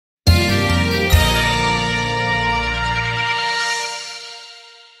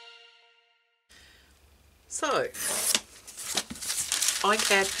So,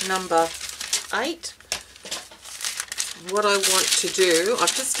 ICAD number 8. What I want to do,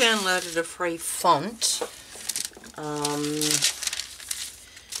 I've just downloaded a free font, and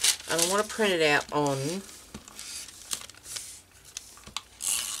I want to print it out on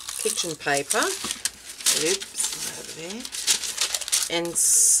kitchen paper. Oops, over there. And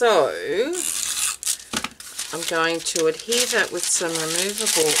so, I'm going to adhere that with some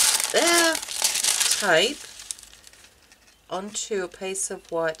removable tape onto a piece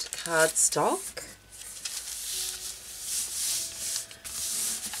of white cardstock.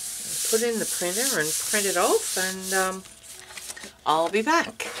 Put in the printer and print it off, and I'll be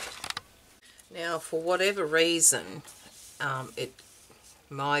back. Now, for whatever reason,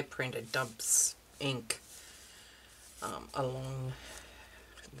 my printer dumps ink along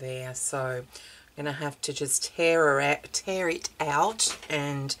there, so I'm going to have to just tear it out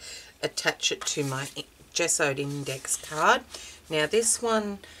and attach it to my gessoed index card. Now this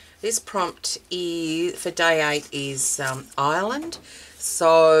prompt is for day 8 is Ireland,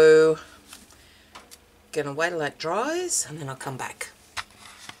 so I'm going to wait till that dries and then I'll come back.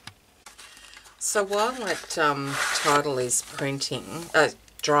 So while that title is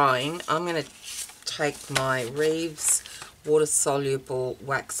drying, I'm going to take my Reeves water-soluble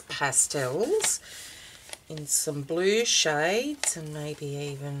wax pastels in some blue shades, and maybe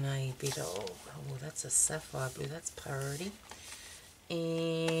even a bit of, oh, that's a sapphire blue, that's priority.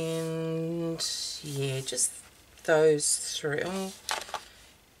 And yeah, just those 3. Oh,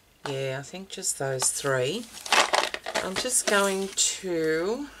 yeah, I think just those 3. I'm just going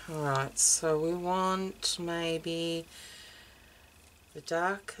to, alright, so we want maybe the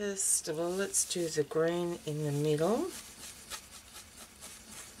darkest, well, let's do the green in the middle.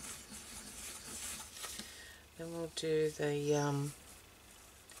 Then we'll do the,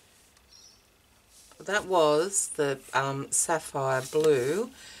 that was the sapphire blue.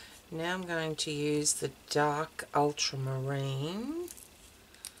 Now I'm going to use the dark ultramarine.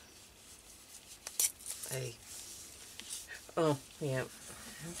 Oh, yeah,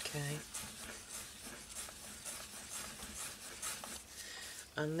 okay.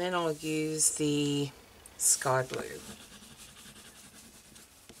 And then I'll use the sky blue.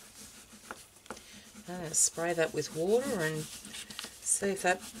 I'm going to spray that with water and see if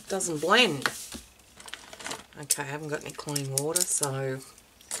that doesn't blend. Okay, I haven't got any clean water, so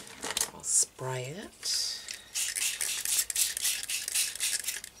I'll spray it.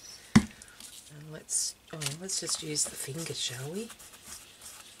 And let's just use the finger, shall we?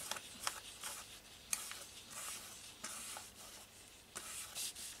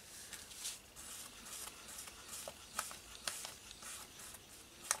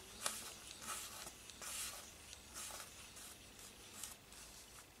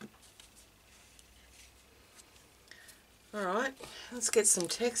 Alright, let's get some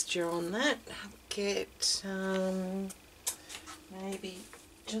texture on that. Get maybe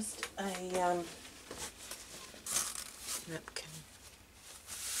just a napkin.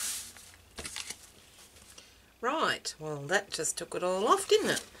 Right, well that just took it all off, didn't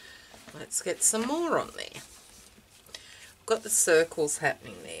it? Let's get some more on there. I've got the circles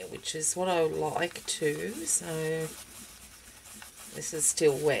happening there, which is what I like too, so this is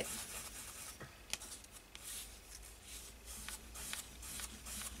still wet.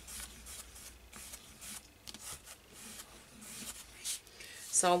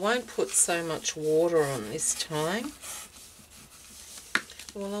 So I won't put so much water on this time.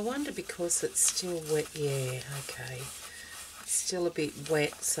 Well, I wonder because it's still wet. Yeah, okay. It's still a bit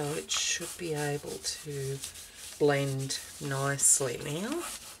wet, so it should be able to blend nicely now.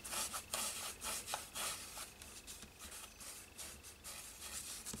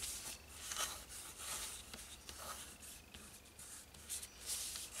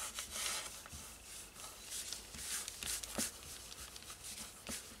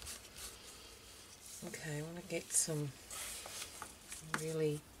 Okay, I want to get some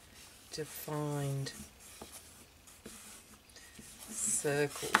really defined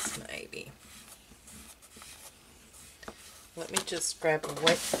circles maybe. Let me just grab a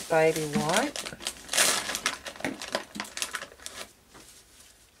wet baby wipe.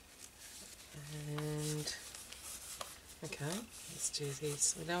 And, okay, let's do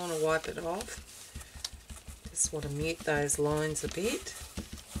this. We don't want to wipe it off. Just want to mute those lines a bit.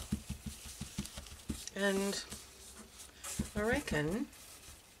 And I reckon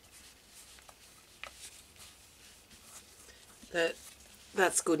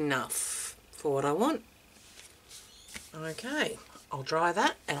that's good enough for what I want. Okay, I'll dry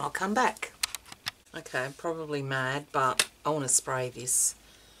that and I'll come back. Okay, I'm probably mad, but I want to spray this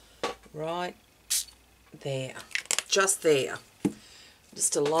right there, just there.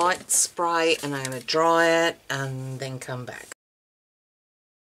 Just a light spray, and I'm going to dry it and then come back.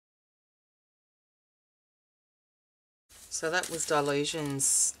 So that was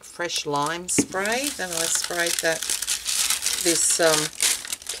Dilution's fresh lime spray that I sprayed this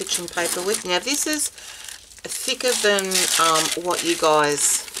kitchen paper with. Now this is thicker than what you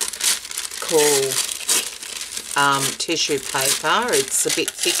guys call tissue paper. It's a bit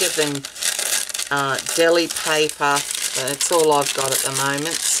thicker than deli paper. It's all I've got at the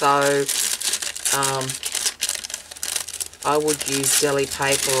moment, so I would use deli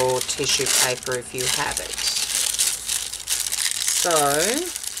paper or tissue paper if you have it. So,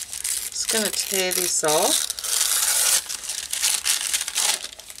 just going to tear this off.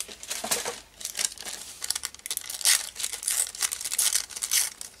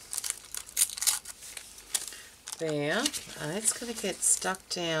 There, and it's going to get stuck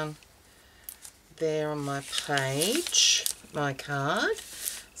down there on my page, my card.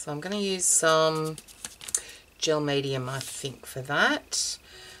 So I'm going to use some gel medium, I think, for that.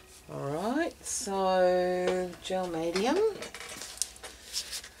 Alright, so gel medium.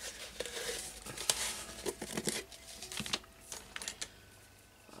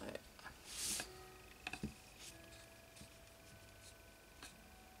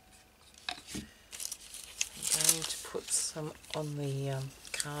 Put some on the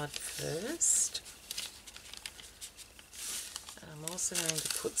card first. I'm also going to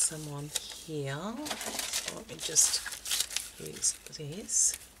put some on here. So let me just use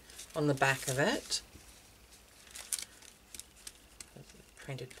this on the back of it. A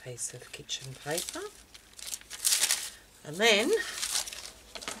printed piece of kitchen paper. And then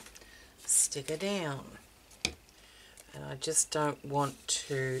stick it down. And I just don't want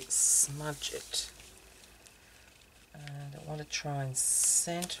to smudge it. And I want to try and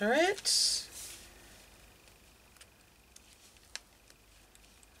center it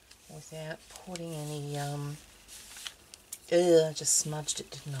without putting any, I just smudged it,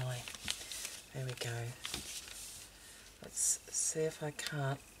 didn't I? There we go. Let's see if I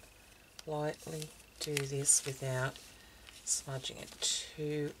can't lightly do this without smudging it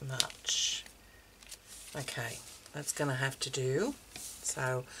too much. Okay, that's going to have to do.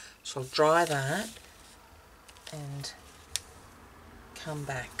 So I shall dry that and come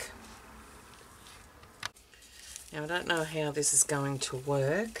back. Now I don't know how this is going to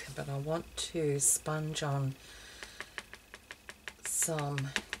work, but I want to sponge on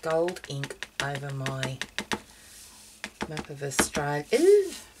some gold ink over my Map of Australia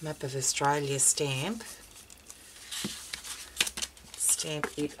stamp. Stamp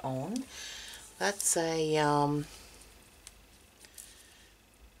it on. That's a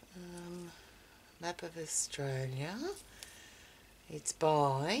Map of Australia. It's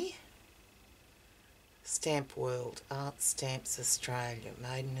by Stamp World, Art Stamps Australia,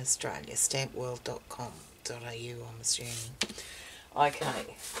 made in Australia, stampworld.com.au, I'm assuming.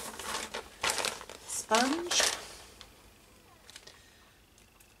 Okay, sponge.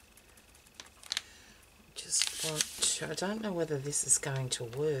 Just want to, I don't know whether this is going to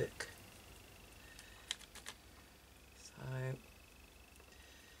work. So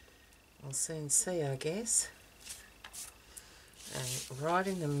I'll soon see, I guess. And right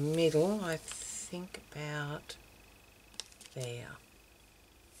in the middle, I think about there.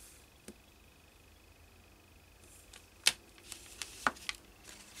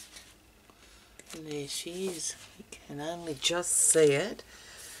 And there she is. You can only just see it.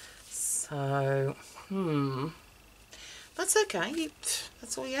 So, that's okay.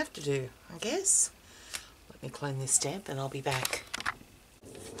 That's all you have to do, I guess. Let me clean this stamp and I'll be back.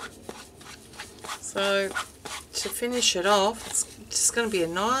 So, to finish it off, it's just going to be a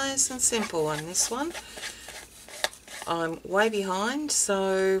nice and simple one, this one. I'm way behind,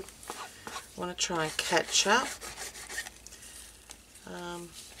 so I want to try and catch up.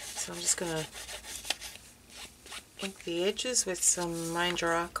 So I'm just going to ink the edges with some Ranger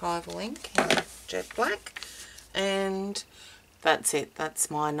Archival ink in jet black, and that's it.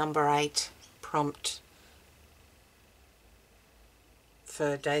 That's my number 8 prompt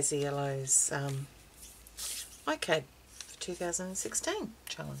for Daisy Yellow's ICAD 2016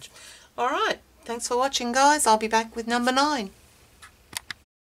 challenge. Alright, thanks for watching, guys. I'll be back with number 9.